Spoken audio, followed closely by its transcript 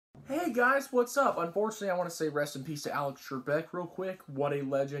Hey guys, what's up? Unfortunately, I want to say rest in peace to Alex Trebek real quick. What a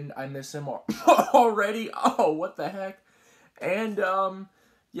legend. I miss him already. Oh, what the heck? And,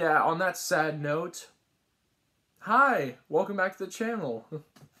 yeah, on that sad note, hi, welcome back to the channel.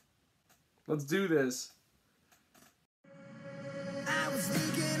 Let's do this. I was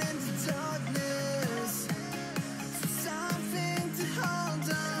looking into darkness for something to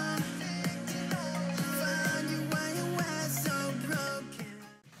hold on. Find you when you were so broken.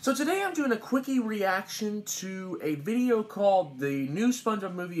 So today I'm doing a quickie reaction to a video called The New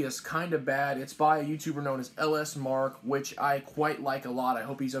SpongeBob Movie is Kinda Bad. It's by a YouTuber known as LS Mark, which I quite like a lot. I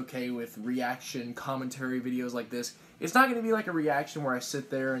hope he's okay with reaction commentary videos like this. It's not going to be like a reaction where I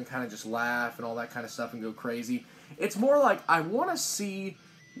sit there and kind of just laugh and all that kind of stuff and go crazy. It's more like I want to see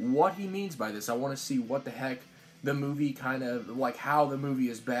what he means by this. I want to see what the heck the movie kind of, like how the movie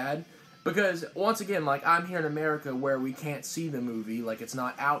is bad. Because, once again, like, I'm here in America where we can't see the movie. Like, it's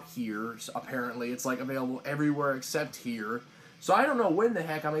not out here, so apparently. It's, like, available everywhere except here. So I don't know when the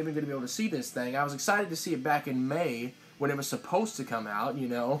heck I'm even going to be able to see this thing. I was excited to see it back in May when it was supposed to come out, you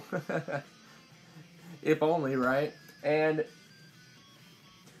know. If only, right? And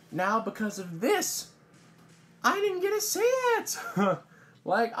now, because of this, I didn't get to see it.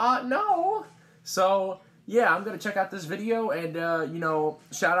 Like, no. So, yeah, I'm going to check out this video and, you know,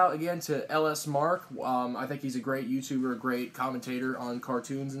 shout out again to LS Mark. I think he's a great YouTuber, a great commentator on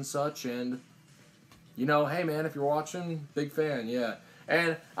cartoons and such. And, you know, hey, man, if you're watching, big fan, yeah.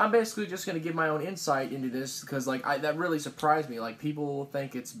 And I'm basically just going to give my own insight into this because, like, that really surprised me. Like, people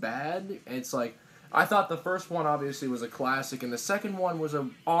think it's bad. It's like, I thought the first one obviously was a classic, and the second one was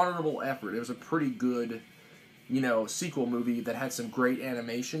an honorable effort. It was a pretty good, you know, sequel movie that had some great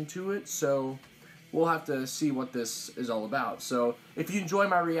animation to it, so we'll have to see what this is all about. So, if you enjoy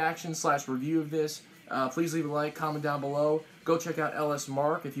my reaction / review of this, please leave a like, comment down below. Go check out LS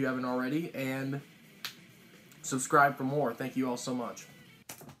Mark if you haven't already, and subscribe for more. Thank you all so much.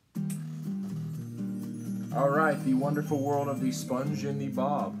 Alright, the wonderful world of the Sponge and the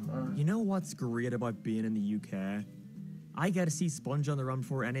Bob. You know what's great about being in the UK? I get to see Sponge on the run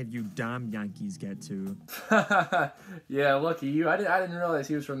before any of you damn Yankees get to. Yeah, lucky you. I didn't realize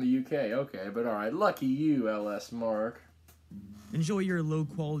he was from the UK. Okay, but alright. Lucky you, LS Mark. Enjoy your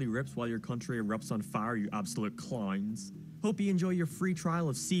low-quality rips while your country erupts on fire, you absolute clowns. Hope you enjoy your free trial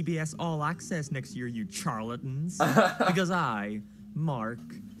of CBS All Access next year, you charlatans. Because I, Mark,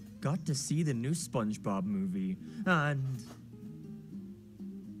 got to see the new SpongeBob movie, and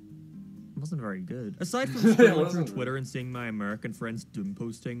it wasn't very good. Aside from scrolling through Twitter and seeing my American friends doom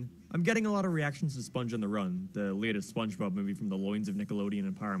posting, I'm getting a lot of reactions to Sponge on the Run, the latest SpongeBob movie from the loins of Nickelodeon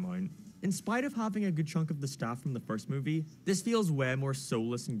and Paramount. In spite of having a good chunk of the staff from the first movie, this feels way more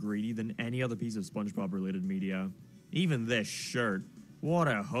soulless and greedy than any other piece of SpongeBob-related media. Even this shirt. What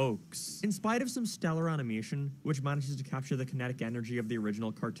a hoax. In spite of some stellar animation, which manages to capture the kinetic energy of the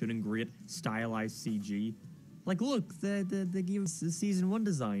original cartoon in great stylized CG, like look, they gave us the season 1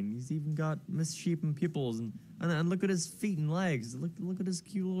 design. He's even got misshapen pupils and look at his feet and legs. Look at his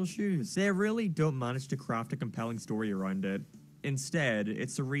cute little shoes. They really don't manage to craft a compelling story around it. Instead,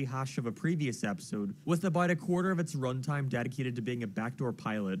 it's a rehash of a previous episode, with about a quarter of its runtime dedicated to being a backdoor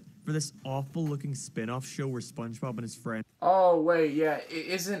pilot for this awful-looking spin-off show where SpongeBob and his friend... Oh, wait, yeah,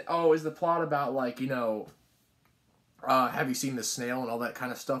 is the plot about, like, you know, have you seen the snail and all that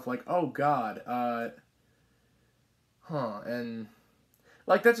kind of stuff? Like, oh, God, and,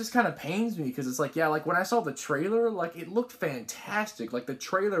 like, that just kind of pains me, because it's like, yeah, like, when I saw the trailer, like, it looked fantastic. Like, the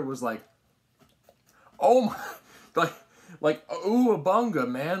trailer was like, oh, my, like, ooh, a bunga,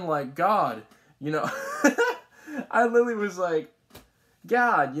 man, like, God, you know, I literally was like,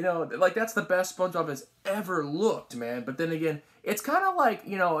 God, you know, like, that's the best SpongeBob has ever looked, man. But then again, it's kind of like,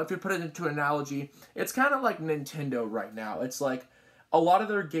 you know, if you put it into an analogy, it's kind of like Nintendo right now. It's like, a lot of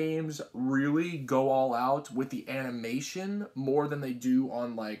their games really go all out with the animation more than they do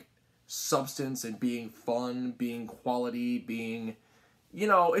on, like, substance and being fun, being quality, being, you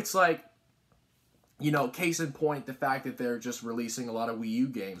know, it's like, you know, case in point, the fact that they're just releasing a lot of Wii U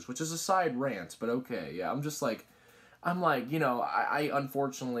games, which is a side rant, but okay, yeah, I'm like, you know, I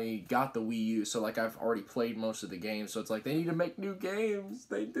unfortunately got the Wii U, so, like, I've already played most of the games, so it's like, they need to make new games,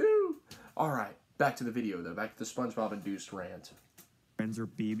 they do. Alright, back to the video, though, back to the SpongeBob-induced rant. Friends are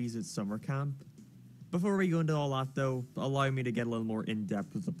babies at summer camp. Before we go into all that, though, allow me to get a little more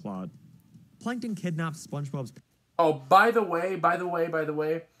in-depth with the plot. Plankton kidnaps SpongeBob's... Oh, by the way,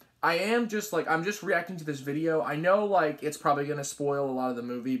 I'm just reacting to this video. I know, like, it's probably gonna spoil a lot of the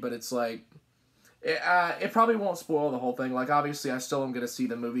movie, but it's like, it probably won't spoil the whole thing. Like, obviously, I still am gonna see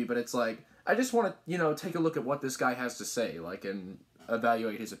the movie, but it's like, I just want to, you know, take a look at what this guy has to say, like, and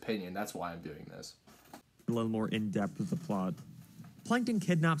evaluate his opinion. That's why I'm doing this. A little more in-depth with the plot. Plankton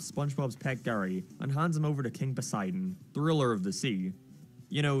kidnaps SpongeBob's pet Gary and hands him over to King Poseidon, the ruler of the sea.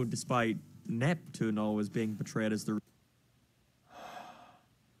 You know, despite Neptune always being portrayed as the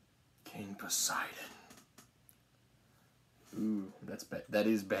King Poseidon. Ooh, that's bad. That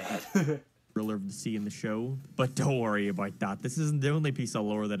is bad. ruler of the sea in the show. But don't worry about that. This isn't the only piece of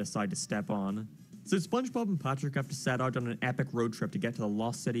lore they decide to step on. So SpongeBob and Patrick have to set out on an epic road trip to get to the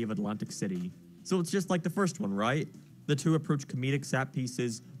lost city of Atlantic City. So it's just like the first one, right? The two approach comedic set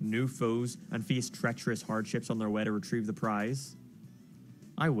pieces, new foes, and face treacherous hardships on their way to retrieve the prize.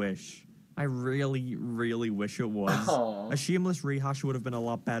 I wish. I really, really wish it was. Aww. A shameless rehash would have been a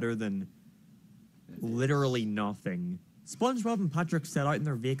lot better than literally nothing. SpongeBob and Patrick set out in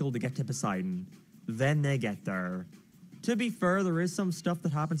their vehicle to get to Poseidon. Then they get there. To be fair, there is some stuff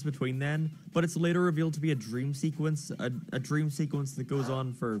that happens between then, but it's later revealed to be a dream sequence, a dream sequence that goes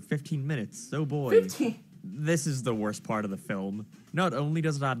on for 15 minutes. Oh boy. 15? This is the worst part of the film. Not only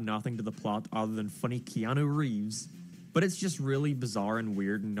does it add nothing to the plot other than funny Keanu Reeves, but it's just really bizarre and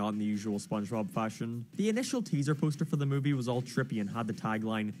weird and not in the usual SpongeBob fashion. The initial teaser poster for the movie was all trippy and had the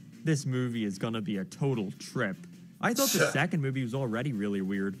tagline, "This movie is gonna be a total trip." I thought the second movie was already really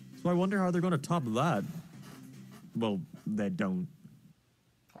weird, so I wonder how they're gonna top that. Well, they don't.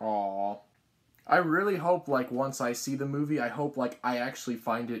 Aww. I really hope, like, once I see the movie, I hope, like, I actually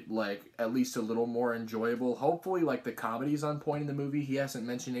find it, like, at least a little more enjoyable. Hopefully, like, the comedy's on point in the movie. He hasn't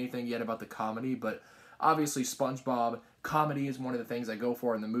mentioned anything yet about the comedy, but obviously SpongeBob comedy is one of the things I go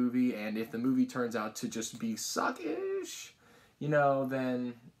for in the movie, and if the movie turns out to just be suckish, you know,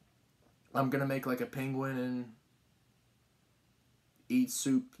 then I'm gonna make, like, a penguin and eat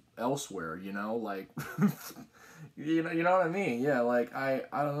soup elsewhere, you know? Like, you know what I mean? Yeah, like, I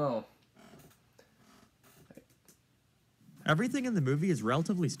don't know. Everything in the movie is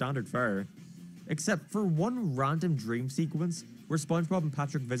relatively standard fare, except for one random dream sequence where SpongeBob and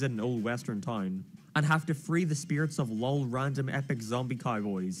Patrick visit an old western town and have to free the spirits of lol random epic zombie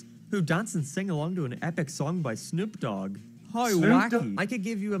cowboys who dance and sing along to an epic song by Snoop Dogg. How wacky. I could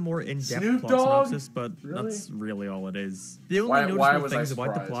give you a more in-depth plot synopsis, but that's really all it is. The only noticeable things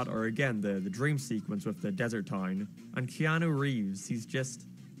about the plot are, again, the dream sequence with the desert town, and Keanu Reeves. He's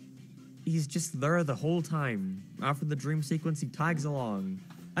just there the whole time. After the dream sequence, he tags along.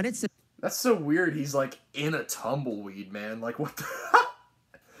 And it's That's so weird. He's, like, in a tumbleweed, man. Like, what the...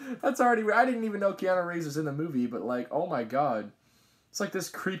 That's already weird. I didn't even know Keanu Reeves was in the movie, but, like, oh my god. It's like this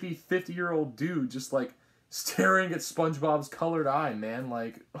creepy 50-year-old dude just, like, staring at SpongeBob's colored eye, man.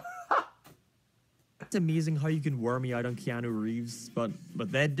 Like... It's amazing how you can wear me out on Keanu Reeves, but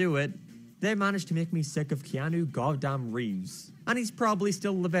they do it. They managed to make me sick of Keanu goddamn Reeves. And he's probably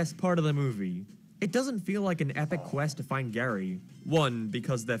still the best part of the movie. It doesn't feel like an epic quest to find Gary. One,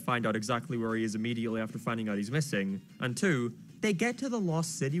 because they find out exactly where he is immediately after finding out he's missing. And two, they get to the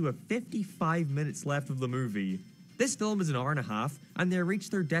lost city with 55 minutes left of the movie. This film is an hour and a half, and they reach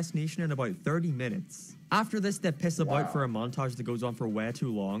their destination in about 30 minutes. After this, they piss about for a montage that goes on for way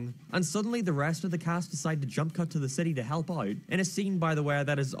too long, and suddenly the rest of the cast decide to jump cut to the city to help out, in a scene, by the way,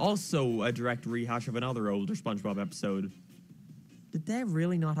 that is also a direct rehash of another older SpongeBob episode. Did they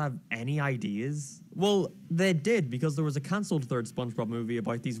really not have any ideas? Well, they did, because there was a cancelled third SpongeBob movie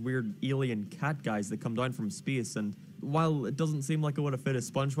about these weird alien cat guys that come down from space, and while it doesn't seem like it would have fit a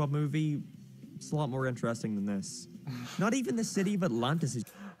SpongeBob movie, it's a lot more interesting than this. Not even the city of Atlantis is...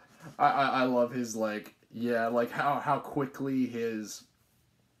 I love his, like, yeah, like, how quickly his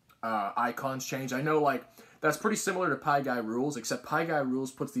icons change. I know, like, that's pretty similar to Pie Guy Rules, except Pie Guy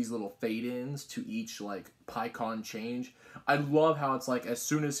Rules puts these little fade-ins to each, like, PieCon change. I love how it's, like, as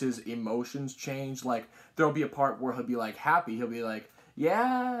soon as his emotions change, like, there'll be a part where he'll be, like, happy. He'll be like,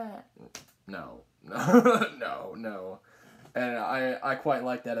 yeah, no. No. And I quite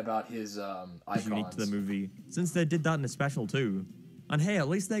like that about his icons. Unique to the movie, since they did that in a special too. And hey, at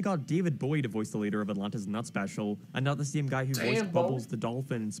least they got David Bowie to voice the leader of Atlantis in that special, and not the same guy who voiced Bubbles the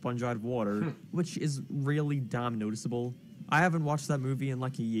dolphin in Sponge Out of Water, which is really damn noticeable. I haven't watched that movie in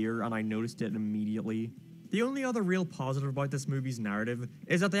like a year, and I noticed it immediately. The only other real positive about this movie's narrative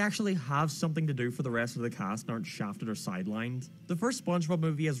is that they actually have something to do for the rest of the cast and aren't shafted or sidelined. The first SpongeBob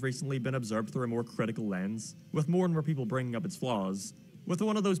movie has recently been observed through a more critical lens, with more and more people bringing up its flaws, with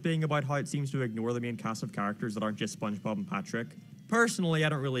one of those being about how it seems to ignore the main cast of characters that aren't just SpongeBob and Patrick. Personally, I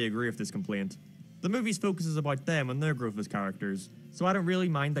don't really agree with this complaint. The movie's focus is about them and their growth as characters, so I don't really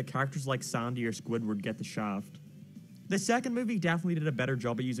mind that characters like Sandy or Squidward get the shaft. The second movie definitely did a better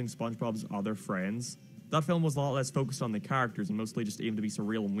job at using SpongeBob's other friends. That film was a lot less focused on the characters and mostly just aimed to be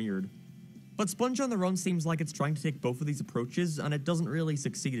surreal and weird. But Sponge on the Run seems like it's trying to take both of these approaches, and it doesn't really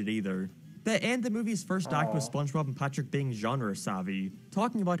succeed at either. They end the movie's first act with SpongeBob and Patrick being genre savvy,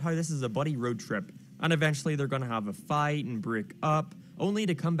 talking about how this is a buddy road trip, and eventually they're gonna have a fight and break up, only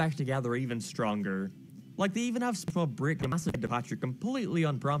to come back together even stronger. Like, they even have SpongeBob break a massive to Patrick completely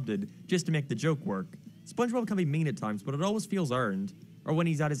unprompted, just to make the joke work. SpongeBob can be mean at times, but it always feels earned, or when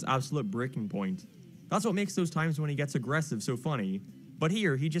he's at his absolute breaking point. That's what makes those times when he gets aggressive so funny. But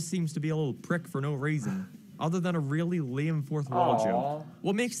here, he just seems to be a little prick for no reason, other than a really lame fourth wall joke.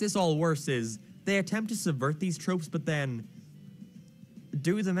 What makes this all worse is, they attempt to subvert these tropes, but then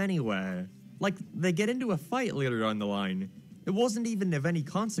do them anyway. Like, they get into a fight later down the line. It wasn't even of any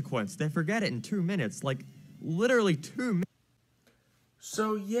consequence. They forget it in 2 minutes. Like, literally 2 minutes.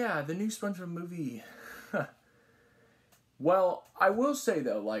 So, yeah, the new SpongeBob movie. Well, I will say,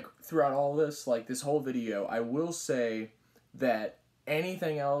 though, like, throughout all this, like, this whole video, I will say that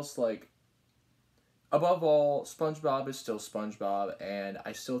anything else, like, above all, SpongeBob is still SpongeBob, and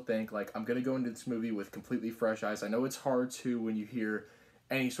I still think, like, I'm gonna go into this movie with completely fresh eyes. I know it's hard to when you hear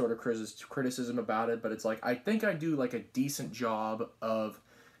any sort of criticism about it, but it's like, I think I do, like, a decent job of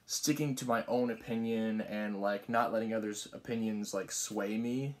sticking to my own opinion and, like, not letting others' opinions, like, sway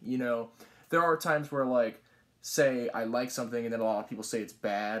me, you know? There are times where, like, say I like something and then a lot of people say it's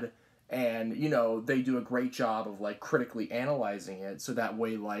bad, and, you know, they do a great job of, like, critically analyzing it, so that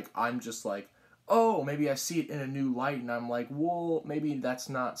way, like, I'm just like, oh, maybe I see it in a new light, and I'm like, well, maybe that's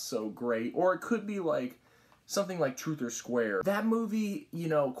not so great. Or it could be, like, something like Truth or Square. That movie, you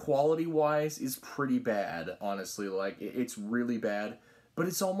know, quality-wise, is pretty bad, honestly. Like, it's really bad. But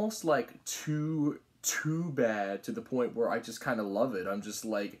it's almost, like, too bad to the point where I just kind of love it. I'm just,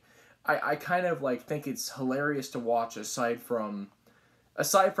 like, I kind of, like, think it's hilarious to watch aside from,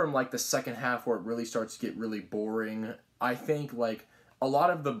 like, the second half where it really starts to get really boring. I think, like, a lot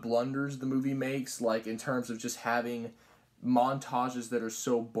of the blunders the movie makes, like, in terms of just having montages that are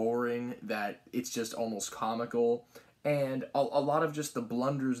so boring that it's just almost comical, and a lot of just the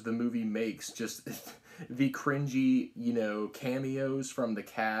blunders the movie makes, just the cringy, you know, cameos from the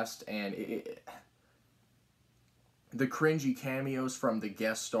cast, and the cringy cameos from the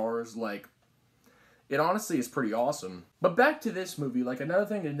guest stars, like, it honestly is pretty awesome. But back to this movie, like, another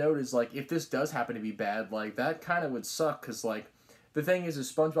thing to note is, like, if this does happen to be bad, like, that kind of would suck, because, like, the thing is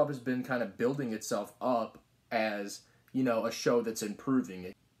SpongeBob has been kind of building itself up as, you know, a show that's improving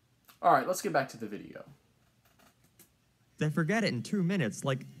it. Alright, let's get back to the video. They forget it in 2 minutes.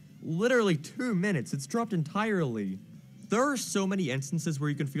 Like, literally 2 minutes. It's dropped entirely. There are so many instances where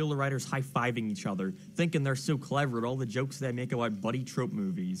you can feel the writers high-fiving each other, thinking they're so clever at all the jokes they make about buddy trope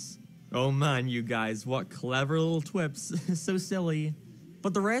movies. Oh man, you guys, what clever little twips. So silly.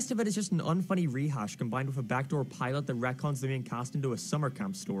 But the rest of it is just an unfunny rehash combined with a backdoor pilot that retcons the main cast into a summer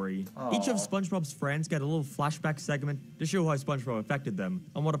camp story. Aww. Each of SpongeBob's friends get a little flashback segment to show how SpongeBob affected them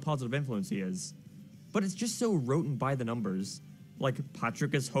and what a positive influence he is. But it's just so rote and by the numbers. Like,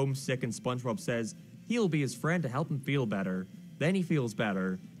 Patrick is homesick and SpongeBob says he'll be his friend to help him feel better. Then he feels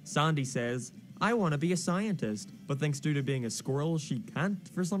better. Sandy says, I want to be a scientist, but thinks due to being a squirrel she can't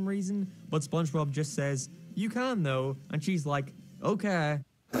for some reason. But SpongeBob just says, you can though, and she's like, okay.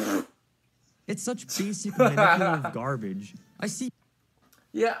 It's such basic manipulative garbage. I see.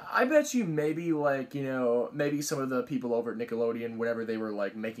 Yeah, I bet you maybe, like, you know, maybe some of the people over at Nickelodeon, whenever they were,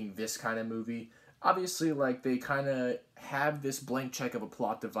 like, making this kind of movie, obviously, like, they kind of have this blank check of a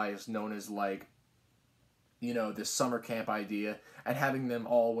plot device known as, like, you know, this summer camp idea, and having them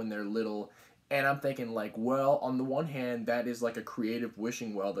all when they're little. And I'm thinking, like, well, on the one hand, that is, like, a creative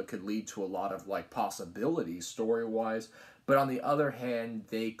wishing well that could lead to a lot of, like, possibilities story-wise. But on the other hand,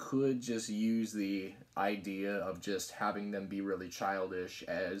 they could just use the idea of just having them be really childish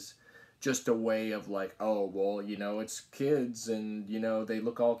as just a way of, like, oh, well, you know, it's kids and, you know, they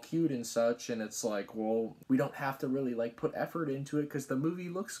look all cute and such. And it's like, well, we don't have to really, like, put effort into it because the movie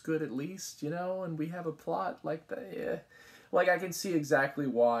looks good at least, you know, and we have a plot like that. Yeah. Like, I can see exactly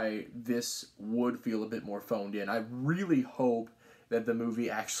why this would feel a bit more phoned in. I really hope that the movie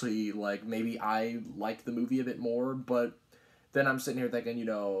actually, like, maybe I like the movie a bit more, but then I'm sitting here thinking, you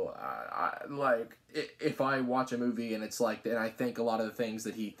know, like, if I watch a movie and it's like, and I think a lot of the things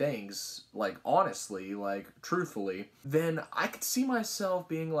that he thinks, like, honestly, like, truthfully, then I could see myself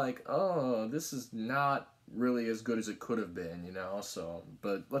being like, oh, this is not really as good as it could have been, you know, so,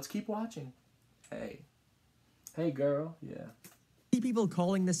 but let's keep watching. Hey. Hey, girl, yeah. see people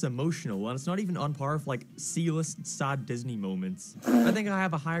calling this emotional, and it's not even on par with, like, C-list sad Disney moments. I think I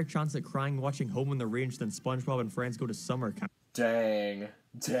have a higher chance at crying watching Home on the Range than SpongeBob and Friends Go to Summer Camp. Dang.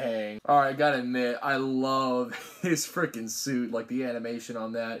 Alright, gotta admit, I love his freaking suit. Like, the animation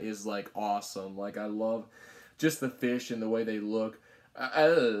on that is, like, awesome. Like, I love just the fish and the way they look.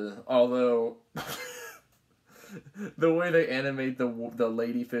 Although, the way they animate the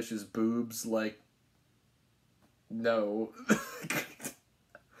ladyfish's boobs, like, no.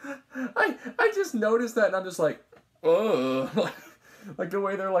 I just noticed that and I'm just like, ugh. Like, the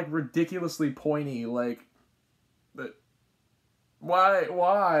way they're, like, ridiculously pointy, like, but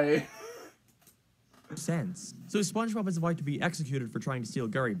why? Sense. So SpongeBob is about to be executed for trying to steal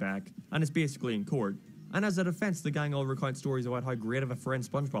Gary back, and is basically in court. And as a defense, the gang all recount stories about how great of a friend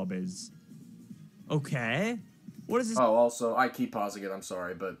SpongeBob is. Okay? What is this? Oh, also, I keep pausing it, I'm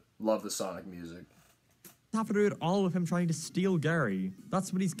sorry, but love the Sonic music. Have to do it all with him trying to steal Gary.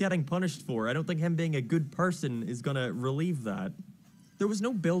 That's what he's getting punished for. I don't think him being a good person is gonna relieve that. There was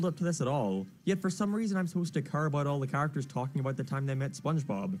no build up to this at all, yet for some reason I'm supposed to care about all the characters talking about the time they met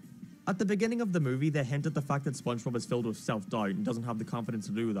SpongeBob. At the beginning of the movie, they hint at the fact that SpongeBob is filled with self-doubt and doesn't have the confidence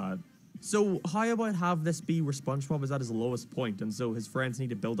to do that. So how about have this be where SpongeBob is at his lowest point, and so his friends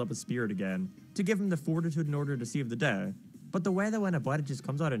need to build up his spirit again, to give him the fortitude in order to save the day? But the way they went about it just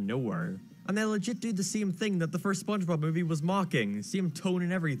comes out of nowhere. And they legit do the same thing that the first SpongeBob movie was mocking, same tone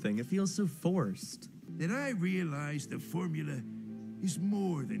and everything. It feels so forced. Then I realized the formula is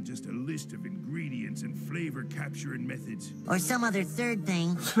more than just a list of ingredients and flavor capturing methods. Or some other third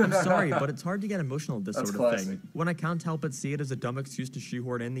thing. I'm sorry, but it's hard to get emotional at this That's sort of classic. thing. When I can't help but see it as a dumb excuse to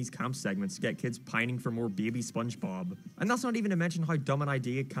shoehorn in these camp segments to get kids pining for more baby SpongeBob. And that's not even to mention how dumb an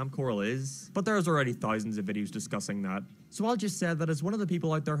idea Camp Coral is. But there's already thousands of videos discussing that. So I'll just say that as one of the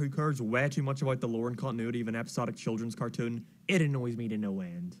people out there who cares way too much about the lore and continuity of an episodic children's cartoon, it annoys me to no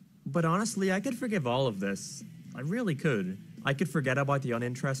end. But honestly, I could forgive all of this. I really could. I could forget about the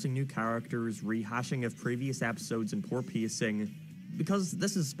uninteresting new characters, rehashing of previous episodes, and poor pacing, because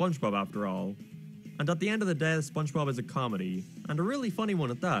this is SpongeBob after all. And at the end of the day, SpongeBob is a comedy, and a really funny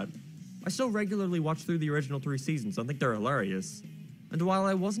one at that. I still regularly watch through the original 3 seasons, I think they're hilarious. And while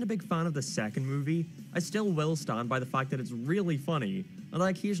I wasn't a big fan of the second movie, I still will stand by the fact that it's really funny, and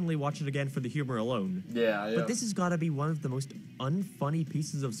I occasionally watch it again for the humor alone. Yeah. But this has gotta be one of the most unfunny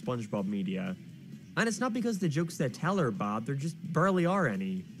pieces of SpongeBob media. And it's not because the jokes they tell are bad, there just barely are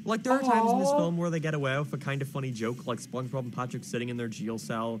any. Like, there are times in this film where they get away with a kind of funny joke, like SpongeBob and Patrick sitting in their jail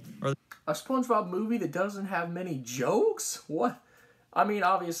cell, or A SpongeBob movie that doesn't have many jokes? What? I mean,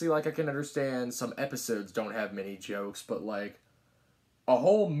 obviously, like, I can understand some episodes don't have many jokes, but, like, a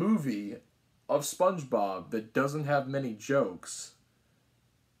whole movie of SpongeBob that doesn't have many jokes.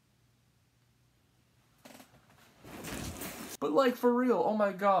 But, like, for real, oh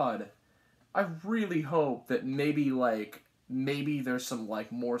my god. I really hope that maybe there's some,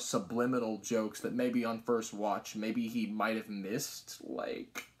 like, more subliminal jokes that maybe on first watch, maybe he might have missed,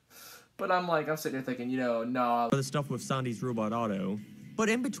 like... But I'm sitting there thinking, nah. the stuff with Sandy's Robot Auto. But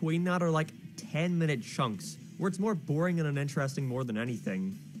in between that are, like, 10-minute chunks, where it's more boring and uninteresting more than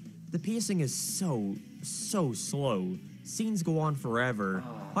anything. The pacing is so slow. Scenes go on forever.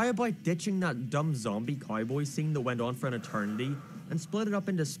 How about ditching that dumb zombie cowboy scene that went on for an eternity, and split it up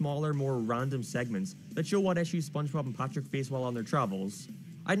into smaller, more random segments that show what issues SpongeBob and Patrick face while on their travels?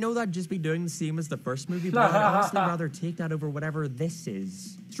 I know that'd just be doing the same as the first movie, but I'd honestly rather take that over whatever this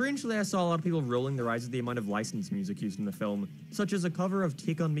is. Strangely, I saw a lot of people rolling their eyes at the amount of licensed music used in the film, such as a cover of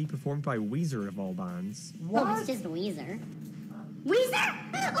Take On Me performed by Weezer of all bands. Oh, it's just Weezer. Weezer!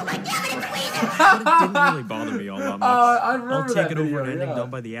 Oh my god, it's Weezer! But it didn't really bother me all that much. I remember I'll take that it over video, an ending yeah. done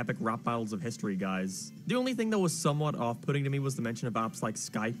by the epic rap battles of history guys. The only thing that was somewhat off-putting to me was the mention of apps like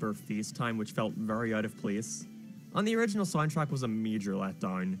Skype or FaceTime, which felt very out of place. And the original soundtrack was a major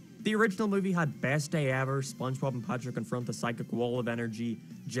letdown. The original movie had Best Day Ever, SpongeBob and Patrick confront the psychic wall of energy,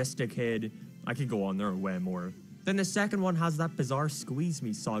 Just a Kid. I could go on, there are way more. Then the second one has that bizarre Squeeze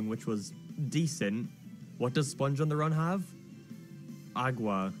Me song, which was decent. What does Sponge on the Run have?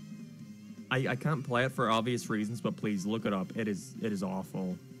 Agua. I can't play it for obvious reasons, but please look it up. It is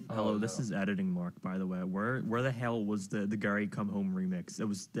awful. Hello, this is editing Mark, by the way. Where the hell was the Gary Come Home remix? It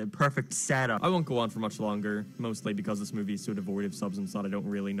was the perfect setup. I won't go on for much longer, mostly because this movie is so devoid of substance that I don't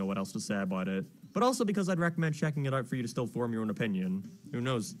really know what else to say about it. But also because I'd recommend checking it out for you to still form your own opinion. Who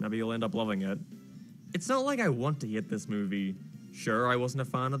knows, maybe you'll end up loving it. It's not like I want to hate this movie. Sure, I wasn't a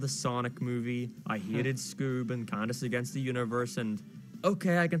fan of the Sonic movie. I hated Scoob and Candace Against the Universe, and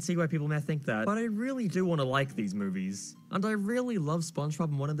okay, I can see why people may think that, but I really do want to like these movies. And I really love SpongeBob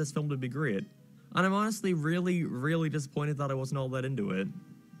and wanted this film to be great. and I'm honestly really, really disappointed that I wasn't all that into it.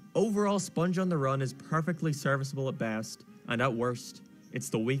 Overall, Sponge on the Run is perfectly serviceable at best, and at worst, it's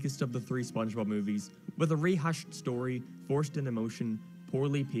the weakest of the 3 SpongeBob movies, with a rehashed story, forced in emotion,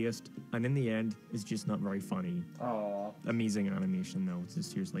 poorly paced, and in the end, is just not very funny. Aww. Amazing animation though,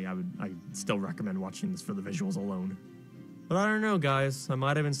 just seriously, I still recommend watching this for the visuals alone. But I don't know, guys, I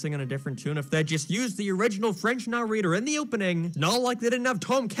might have been singing a different tune if they just used the original French narrator in the opening, not like they didn't have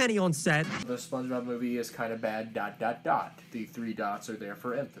Tom Kenny on set. The SpongeBob movie is kind of bad, ... The 3 dots are there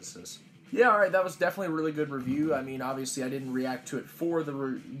for emphasis. Yeah, alright, that was definitely a really good review. I mean, obviously, I didn't react to it for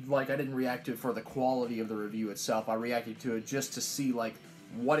the, I didn't react to it for the quality of the review itself. I reacted to it just to see, like,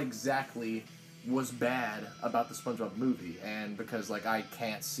 what exactly was bad about the SpongeBob movie. And because, like, I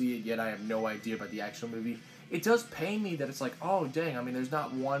can't see it yet, I have no idea about the actual movie. It does pain me that it's like, oh, dang, I mean, there's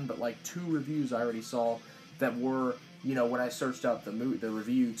not one, but, like, 2 reviews I already saw that were, you know, when I searched up the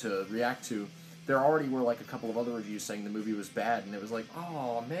review to react to, there already were, like, a couple of other reviews saying the movie was bad, and it was like,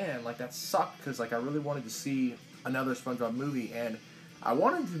 oh, man, like, that sucked, because, like, I really wanted to see another SpongeBob movie, and I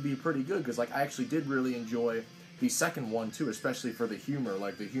wanted it to be pretty good, because, like, I actually did really enjoy the second one, too, especially for the humor.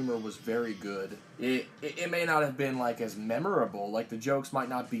 Like, the humor was very good. It may not have been, like, as memorable. Like, the jokes might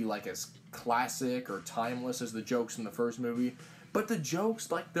not be, like, as classic or timeless as the jokes in the first movie, but the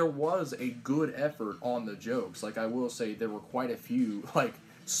jokes, like, there was a good effort on the jokes. Like, I will say there were quite a few, like,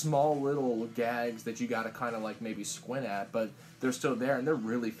 small little gags that you gotta kind of, like, maybe squint at, but they're still there, and they're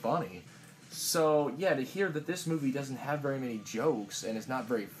really funny. So, yeah, to hear that this movie doesn't have very many jokes, and it's not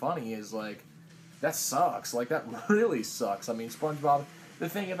very funny, is, like, that sucks. Like, that really sucks. I mean, SpongeBob, the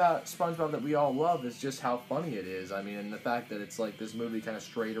thing about SpongeBob that we all love is just how funny it is. I mean, and the fact that it's, like, this movie kind of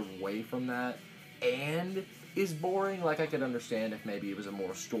strayed away from that, and is boring. Like, I could understand if maybe it was a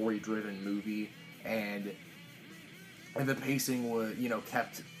more story-driven movie, and the pacing would, you know,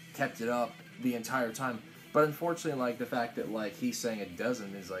 kept it up the entire time. But unfortunately, like, the fact that, like, he's saying it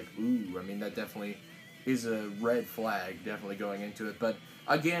doesn't is like, ooh, I mean, that definitely is a red flag, definitely going into it. But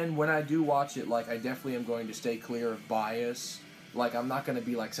again, when I do watch it, like, I definitely am going to stay clear of bias. Like, I'm not going to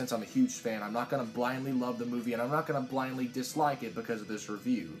be like, since I'm a huge fan, I'm not going to blindly love the movie, and I'm not going to blindly dislike it because of this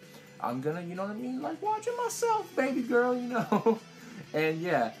review. I'm going to, you know what I mean, like, watch it myself, baby girl, you know. And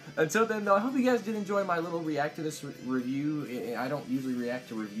yeah, until then, though, I hope you guys did enjoy my little react to this review. I don't usually react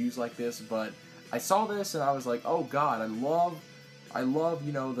to reviews like this, but I saw this and I was like, oh god, I love,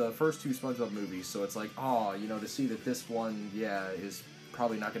 you know, the first 2 SpongeBob movies, so it's like, oh, you know, to see that this one, yeah, is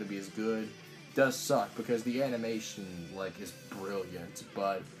probably not going to be as good, does suck, because the animation, like, is brilliant,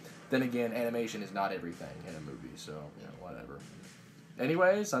 but then again, animation is not everything in a movie, so, you know, whatever.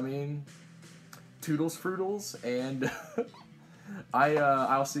 Anyways, I mean, toodles fruitles, and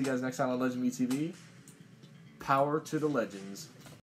I'll see you guys next time on LegendBTV. Power to the legends.